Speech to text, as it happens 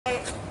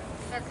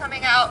They're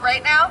coming out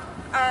right now.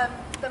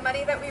 The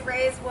money that we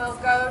raise will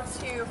go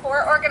to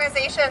 4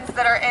 organizations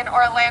that are in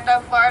Orlando,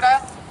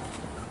 Florida.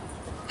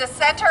 The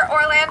Center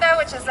Orlando,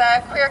 which is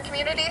a queer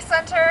community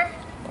center.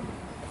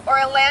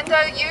 Orlando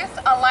Youth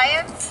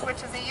Alliance,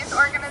 which is a youth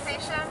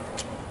organization.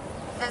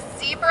 The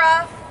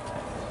Zebra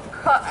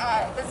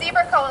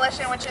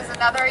Coalition, which is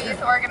another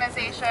youth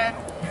organization.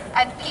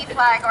 And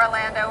P-Flag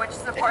Orlando, which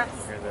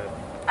supports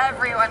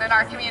everyone in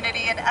our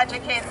community and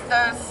educates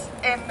those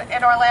in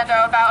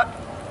Orlando about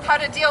how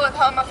to deal with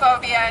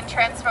homophobia and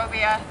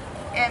transphobia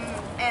in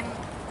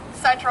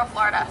Central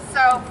Florida.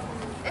 So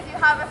if you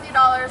have a few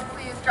dollars,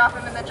 please drop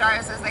them in the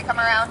jars as they come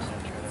around.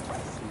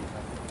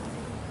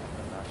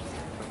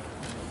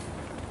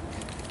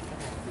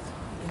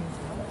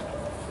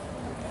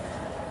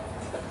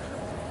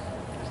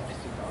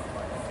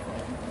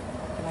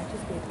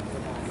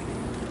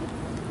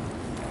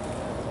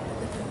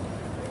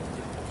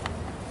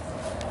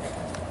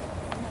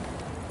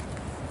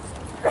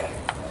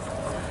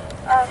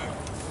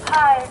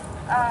 Hi,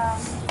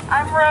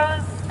 I'm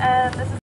Rose, and this is